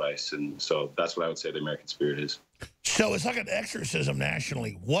sacrifice, and so that's what I would say the American spirit is. So it's like an exorcism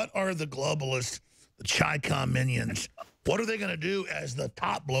nationally. What are the globalists, the Chi-Com minions? What are they going to do as the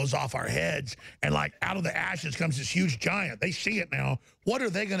top blows off our heads and like out of the ashes comes this huge giant? They see it now. What are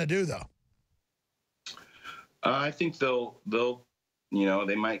they going to do, though? I think they'll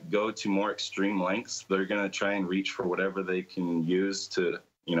they might go to more extreme lengths. They're going to try and reach for whatever they can use to,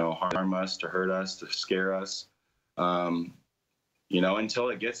 harm us, to hurt us, to scare us.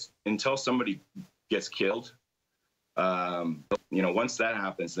 Until somebody gets killed. Once that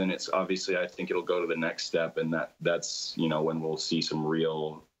happens, then it's obviously, I think it'll go to the next step, and that's when we'll see some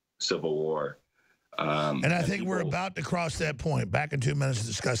real civil war. And I think we're about to cross that point. Back in 2 minutes to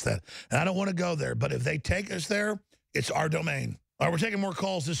discuss that. And I don't want to go there, but if they take us there, it's our domain. All right, we're taking more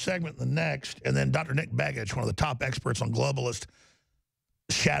calls this segment than the next, and then Dr. Nick Begich, one of the top experts on globalist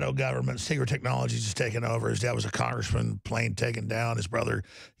shadow government, secret technologies, is taking over. His dad was a congressman, plane taken down. His brother,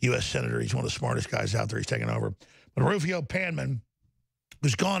 U.S. Senator. He's one of the smartest guys out there. He's taking over. But Rufio Panman,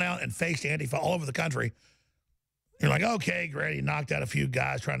 who's gone out and faced Antifa all over the country, you're like, okay, great, he knocked out a few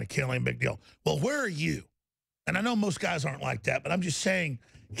guys trying to kill him, big deal. Well, where are you? And I know most guys aren't like that, but I'm just saying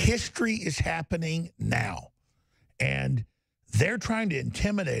history is happening now. And they're trying to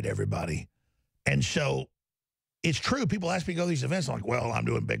intimidate everybody. And so it's true. People ask me to go to these events. I'm like, well, I'm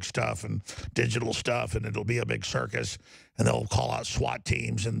doing big stuff and digital stuff, and it'll be a big circus. And they'll call out SWAT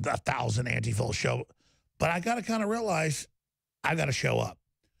teams, and 1,000 Antifa will show. But I got to kind of realize I got to show up.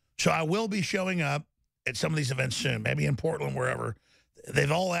 So I will be showing up at some of these events soon, maybe in Portland, wherever.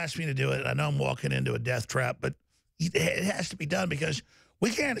 They've all asked me to do it. I know I'm walking into a death trap, but it has to be done, because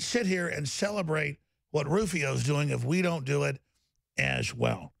we can't sit here and celebrate what Rufio's doing if we don't do it as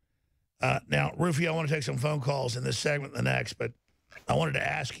well. Now, Rufio, I want to take some phone calls in this segment and the next, but I wanted to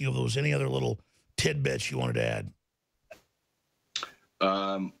ask you if there was any other little tidbits you wanted to add.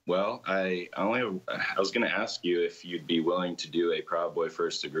 Well, I was going to ask you if you'd be willing to do a Proud Boy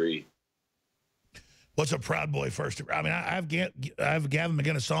first degree. What's a Proud Boy first degree? I mean, I have Gavin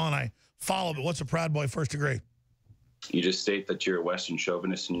McInnes on, I follow, but what's a Proud Boy first degree? You just state that you're a Western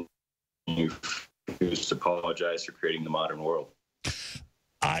chauvinist and you refuse to apologize for creating the modern world.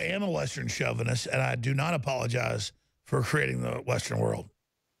 I am a Western chauvinist, and I do not apologize for creating the Western world.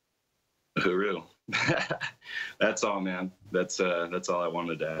 Hooroo. That's all, man. That's all I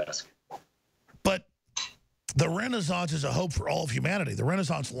wanted to ask. But the Renaissance is a hope for all of humanity. The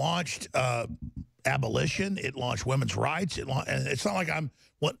Renaissance launched abolition. It launched women's rights. And it's not like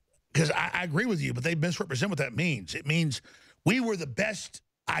because I agree with you, but they misrepresent what that means. It means we were the best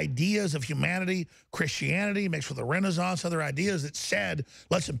ideas of humanity, Christianity mixed with the Renaissance, other ideas that said,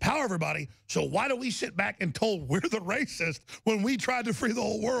 let's empower everybody. So why do we sit back and told we're the racist when we tried to free the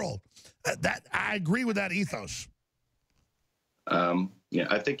whole world? I agree with that ethos. Yeah,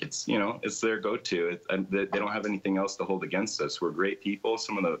 I think it's, it's their go-to. They don't have anything else to hold against us. We're great people.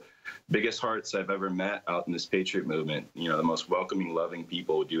 Some of the biggest hearts I've ever met out in this Patriot movement. The most welcoming, loving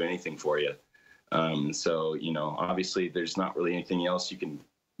people would do anything for you. So, obviously there's not really anything else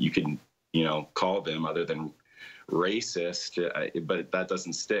you can call them other than racist, but that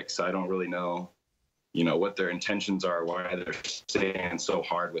doesn't stick. So I don't really know, what their intentions are, why they're staying so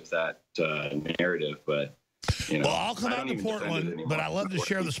hard with that narrative. But, well, I'll come out to Portland, but I love to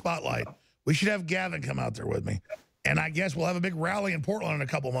share the spotlight. We should have Gavin come out there with me. And I guess we'll have a big rally in Portland in a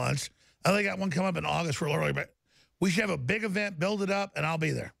couple months. I think I got one come up in August real early, but we should have a big event, build it up, and I'll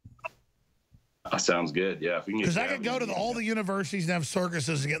be there. Sounds good. Yeah. Because I could go to all the universities and have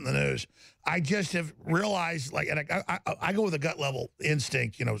circuses and get in the news. I just have realized, and I go with a gut level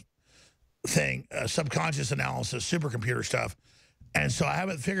instinct, thing, subconscious analysis, supercomputer stuff. And so I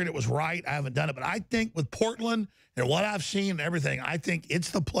haven't figured it was right. I haven't done it. But I think with Portland and what I've seen and everything, I think it's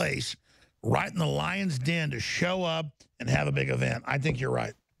the place right in the lion's den to show up and have a big event. I think you're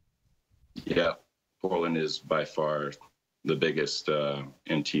right. Yeah. Portland is by far the biggest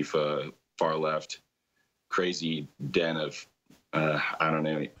Antifa, far left, crazy den of, I don't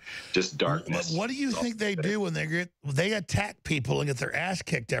know, just darkness. But what do you think they do when they attack people and get their ass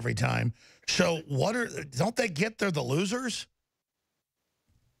kicked every time? So don't they get they're the losers?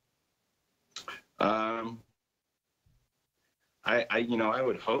 I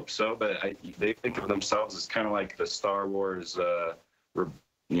would hope so, but they think of themselves as kind of like the Star Wars,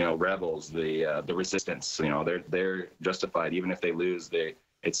 rebels, the resistance. They're justified even if they lose.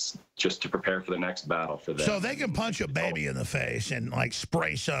 It's just to prepare for the next battle for them. So they can punch a baby in the face and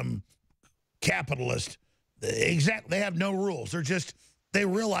spray some capitalist. Exactly, they have no rules. They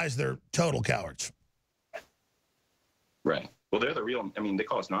realize they're total cowards. Right. Well, they're the real. I mean, they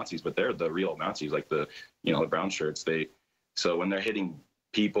call us Nazis, but they're the real Nazis, like the brown shirts. So when they're hitting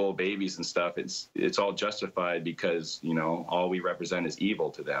people, babies, and stuff, it's all justified because all we represent is evil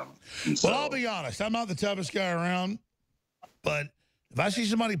to them. Well, I'll be honest. I'm not the toughest guy around, but if I see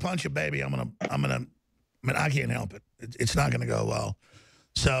somebody punch a baby, I can't help it. It's not going to go well.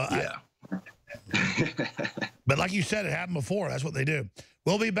 So yeah. But like you said, it happened before. That's what they do.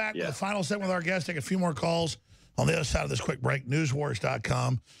 We'll be back with the final segment with our guest. Take a few more calls on the other side of this quick break.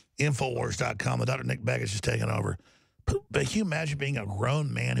 Newswars.com, Infowars.com. The Dr. Nick Begich is taking over. But can you imagine being a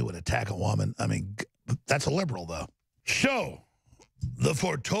grown man who would attack a woman? I mean, that's a liberal, though. So, the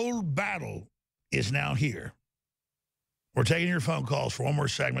foretold battle is now here. We're taking your phone calls for one more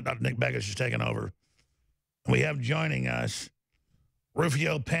segment. Dr. Nick Begich is taking over. We have joining us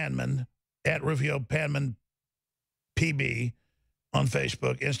Rufio Panman at Rufio Panman PB on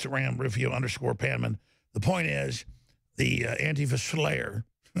Facebook, Instagram, Rufio_Panman. The point is, the Antifa Slayer,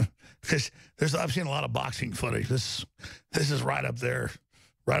 because I've seen a lot of boxing footage. This is right up there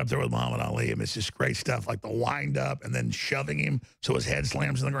with Muhammad Ali. I mean, it's just great stuff, like the wind up and then shoving him so his head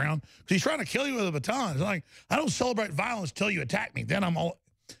slams in the ground. Because he's trying to kill you with a baton. It's like, I don't celebrate violence till you attack me. Then I'm all,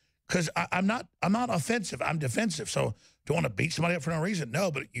 because I'm not offensive. I'm defensive. So do I want to beat somebody up for no reason?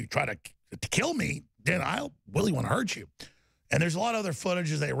 No, but you try to kill me, then I'll really want to hurt you. And there's a lot of other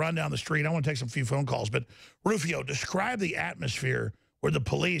footage as they run down the street. I want to take some few phone calls. But Rufio, describe the atmosphere where the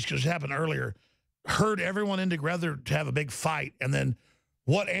police, because it happened earlier, herd everyone in together to have a big fight. And then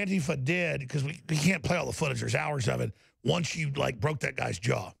what Antifa did, because we can't play all the footage. There's hours of it. Once you, broke that guy's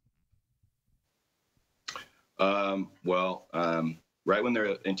jaw. Right when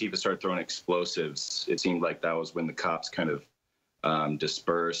Antifa started throwing explosives, it seemed like that was when the cops kind of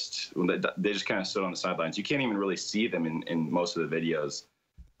dispersed. They just kind of stood on the sidelines. You can't even really see them in most of the videos.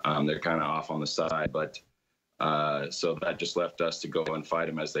 They're kind of off on the side, but so that just left us to go and fight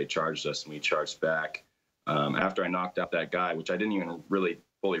them as they charged us, and we charged back. After I knocked out that guy, which I didn't even really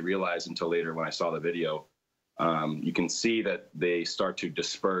fully realize until later when I saw the video, you can see that they start to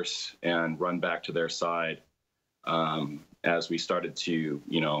disperse and run back to their side as we started to,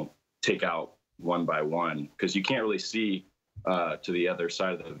 take out one by one, because you can't really see to the other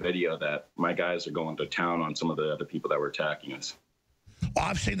side of the video that my guys are going to town on some of the other people that were attacking us. Well,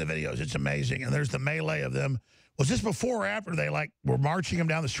 I've seen the videos. It's amazing. And there's the melee of them. Was this before or after they were marching them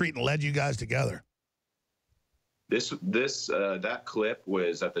down the street and led you guys together? That clip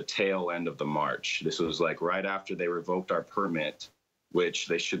was at the tail end of the march. This was like right after they revoked our permit, which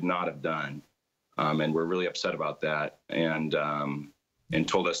they should not have done. And we're really upset about that. And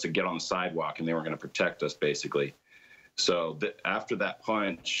told us to get on the sidewalk, and they were going to protect us, basically. So after that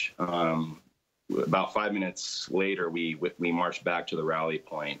punch, about 5 minutes later, we marched back to the rally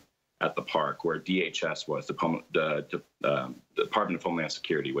point at the park where DHS was, the Department of Homeland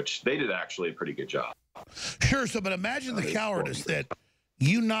Security, which they did actually a pretty good job. Sure, so but imagine the cowardice that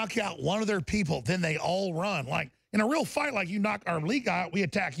you knock out one of their people, then they all run. Like in a real fight, like you knock our lead guy out, we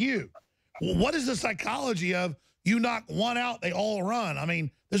attack you. Well, what is the psychology of you knock one out, they all run? I mean,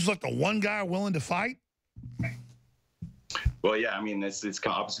 this is like the one guy willing to fight? Well, yeah, I mean, it's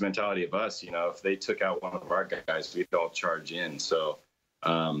kind of opposite mentality of us. You know, if they took out one of our guys, we'd all charge in. So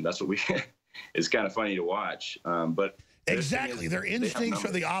that's what it's kind of funny to watch. But exactly, their instincts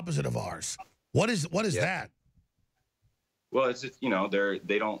are the opposite of ours. What is that? Well, it's just, you know,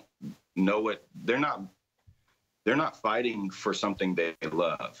 they don't know what they're not fighting for something they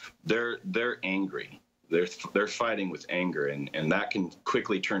love. They're angry. They're fighting with anger, and that can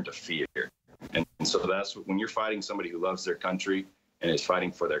quickly turn to fear. And so that's when you're fighting somebody who loves their country and is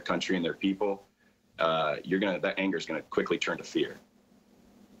fighting for their country and their people, that anger is gonna quickly turn to fear.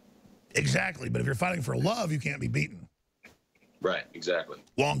 Exactly, but if you're fighting for love, you can't be beaten. Right, exactly.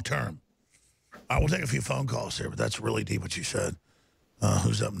 Long term. All right, we'll take a few phone calls here, but that's really deep what you said.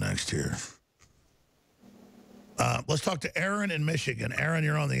 Who's up next here? Let's talk to Aaron in Michigan. Aaron,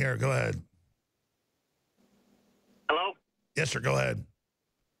 you're on the air. Go ahead. Hello? Yes, sir. Go ahead.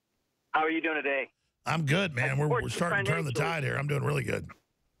 How are you doing today? I'm good, man. We're starting to turn the tide here. I'm doing really good.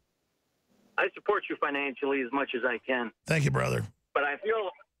 I support you financially as much as I can. Thank you, brother. But I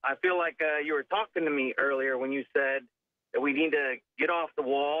feel like you were talking to me earlier when you said that we need to get off the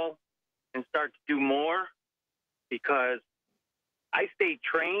wall and start to do more, because I stay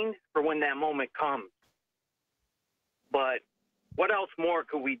trained for when that moment comes. But what else more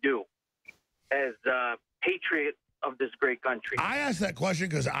could we do as patriots of this great country? I asked that question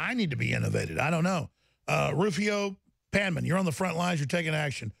because I need to be innovated. I don't know. Rufio Panman, you're on the front lines. You're taking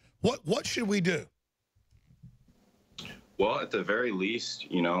action. What should we do? Well, at the very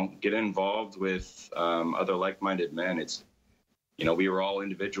least, you know, get involved with other like-minded men. It's, you know, we were all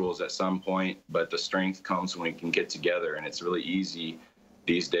individuals at some point, but the strength comes when we can get together, and it's really easy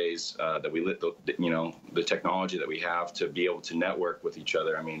these days that the technology that we have to be able to network with each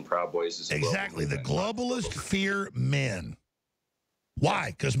other. I mean, Proud Boys is exactly the globalists fear men.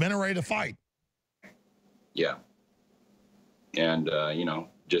 Why? Because men are ready to fight. Yeah, and you know,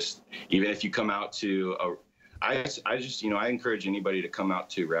 just even if you come out to I encourage anybody to come out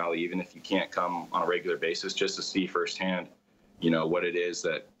to rally, even if you can't come on a regular basis, just to see firsthand, you know, what it is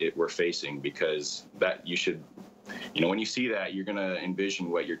that we're facing, because that you should. You know, when you see that, you're going to envision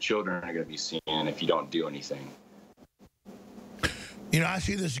what your children are going to be seeing if you don't do anything. You know, I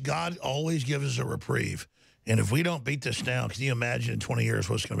see this, God always gives us a reprieve. And if we don't beat this now, can you imagine in 20 years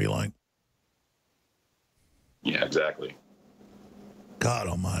what it's going to be like? Yeah, exactly. God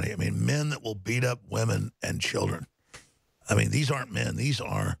almighty. I mean, men that will beat up women and children. I mean, these aren't men. These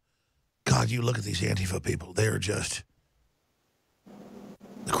are, God, you look at these Antifa people. They are just...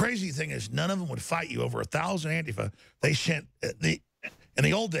 The crazy thing is none of them would fight you. Over 1,000 Antifa. They sent, in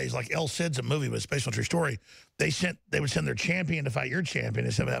the old days, like El Cid's a movie, but it's based on a true story, they would send their champion to fight your champion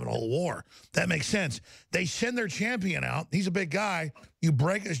instead of having a whole war. That makes sense. They send their champion out. He's a big guy. You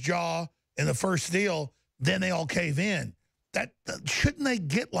break his jaw in the first deal, then they all cave in. Shouldn't they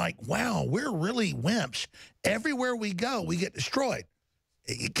get like, wow, we're really wimps. Everywhere we go, we get destroyed.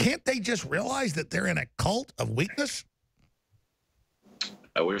 Can't they just realize that they're in a cult of weakness?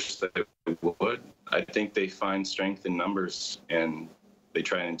 I wish they would. I think they find strength in numbers, and they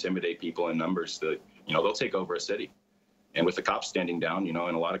try and intimidate people in numbers that, you know, they'll take over a city. And with the cops standing down, you know,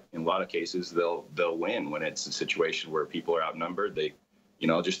 in a lot of cases, they'll win when it's a situation where people are outnumbered. They, you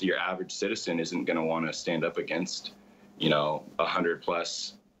know, just your average citizen isn't going to want to stand up against, you know,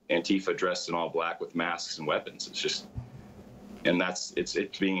 100+ Antifa dressed in all black with masks and weapons. It's just, and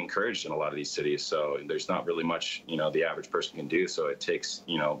it's being encouraged in a lot of these cities. So there's not really much, you know, the average person can do. So it takes,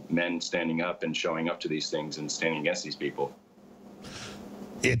 you know, men standing up and showing up to these things and standing against these people.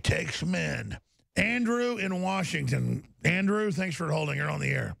 It takes men. Andrew in Washington. Andrew, thanks for holding. You're on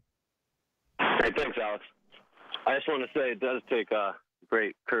the air. Hey, thanks, Alex. I just want to say it does take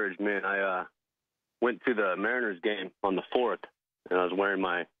great courage, man. I went to the Mariners game on the 4th, and I was wearing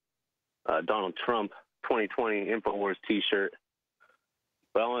my Donald Trump 2020 Infowars T-shirt.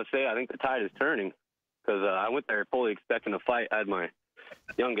 But I want to say I think the tide is turning, because I went there fully expecting a fight. I had my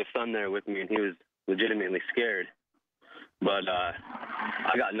youngest son there with me, and he was legitimately scared. But I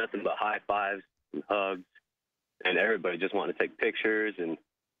got nothing but high fives and hugs, and everybody just wanted to take pictures, and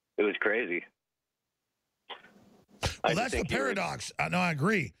it was crazy. Well, that's the paradox. I know, I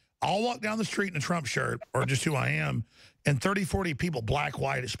agree. I'll walk down the street in a Trump shirt, or just who I am, and 30, 40 people, black,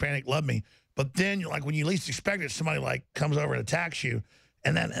 white, Hispanic, love me. But then, like, when you least expect it, somebody, like, comes over and attacks you.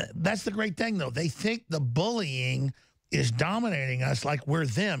 And then that's the great thing, though. They think the bullying is dominating us like we're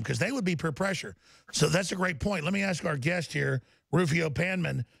them, because they would be peer pressure. So that's a great point. Let me ask our guest here, Rufio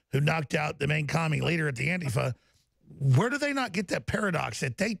Panman, who knocked out the main commie leader at the Antifa. Where do they not get that paradox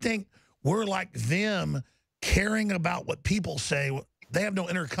that they think we're like them, caring about what people say? They have no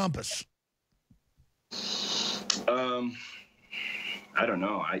inner compass. I don't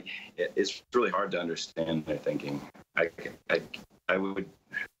know. It's really hard to understand their thinking. I would.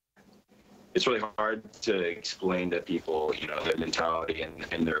 It's really hard to explain to people, you know, their mentality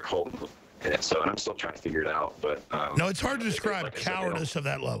and their whole. And so, and I'm still trying to figure it out. But no, it's hard to describe cowardice of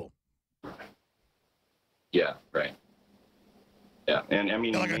that level. Yeah. Right. Yeah, and I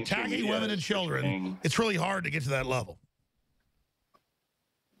mean, like attacking women and children. It's really hard to get to that level.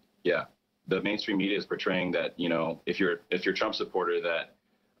 Yeah, the mainstream media is portraying that, you know, if you're a Trump supporter, that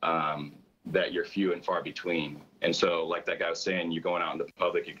that you're few and far between. And so, like that guy was saying, you're going out into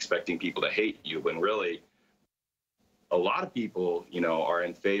public expecting people to hate you, when really a lot of people, you know, are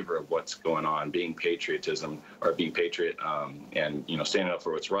in favor of what's going on, being patriotism or being patriot, and, you know, standing up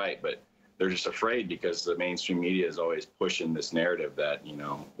for what's right. But they're just afraid because the mainstream media is always pushing this narrative that, you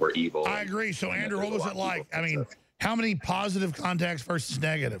know, we're evil. I agree. So, Andrew, what was it like? I mean, how many positive contacts versus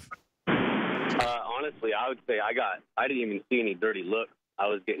negative? Honestly, I would say I didn't even see any dirty looks. I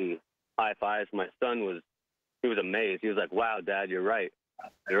was getting high fives. My son he was amazed. He was like, "Wow, Dad, you're right.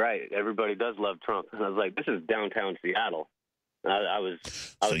 You're right. Everybody does love Trump." And I was like, "This is downtown Seattle."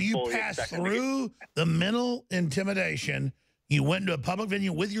 So you passed through the mental intimidation. You went into a public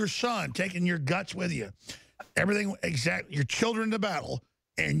venue with your son, taking your guts with you. Everything exactly, your children to battle,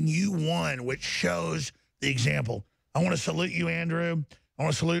 and you won, which shows the example. I want to salute you, Andrew. I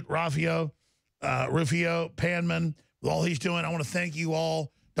want to salute Rufio Panman, with all he's doing. I want to thank you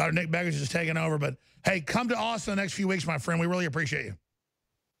all. Dr. Nick Begich is taking over. But, hey, come to Austin the next few weeks, my friend. We really appreciate you.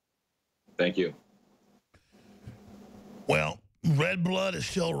 Thank you. Well, red blood is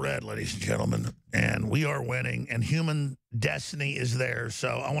still red, ladies and gentlemen, and we are winning, and human destiny is there. So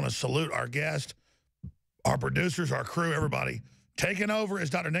I want to salute our guest, our producers, our crew, everybody. Taking over is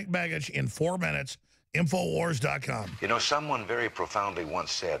Dr. Nick Begich in 4 minutes, Infowars.com. You know, someone very profoundly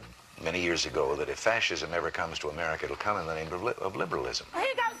once said many years ago that if fascism ever comes to America, it'll come in the name of liberalism. He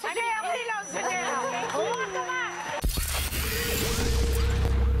goes to jail. He goes to jail. Lock him up.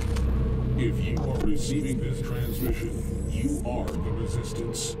 If you are receiving this transmission, you are the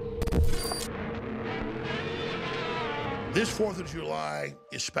resistance. This 4th of July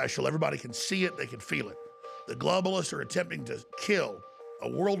is special. Everybody can see it. They can feel it. The globalists are attempting to kill a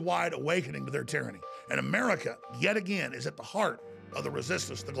worldwide awakening to their tyranny. And America, yet again, is at the heart of the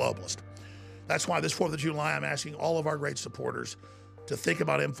resistance to the globalist. That's why this 4th of July, I'm asking all of our great supporters to think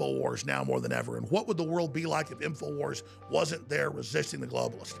about Infowars now more than ever. And what would the world be like if Infowars wasn't there resisting the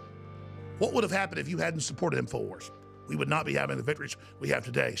globalist? What would have happened if you hadn't supported Infowars? We would not be having the victories we have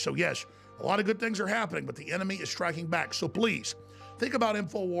today. So yes, a lot of good things are happening, but the enemy is striking back. So please, think about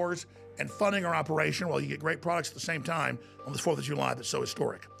Infowars and funding our operation while you get great products at the same time on this 4th of July that's so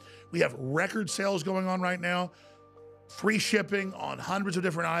historic. We have record sales going on right now. Free shipping on hundreds of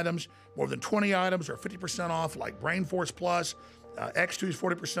different items. More than 20 items are 50% off, like Brain Force Plus. X2 is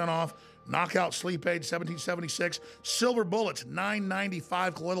 40% off. Knockout Sleep Aid, $17.76. Silver Bullets,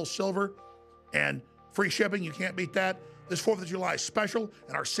 $9.95 colloidal silver. And free shipping, you can't beat that. This 4th of July is special,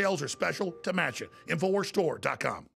 and our sales are special to match it. Infowarsstore.com.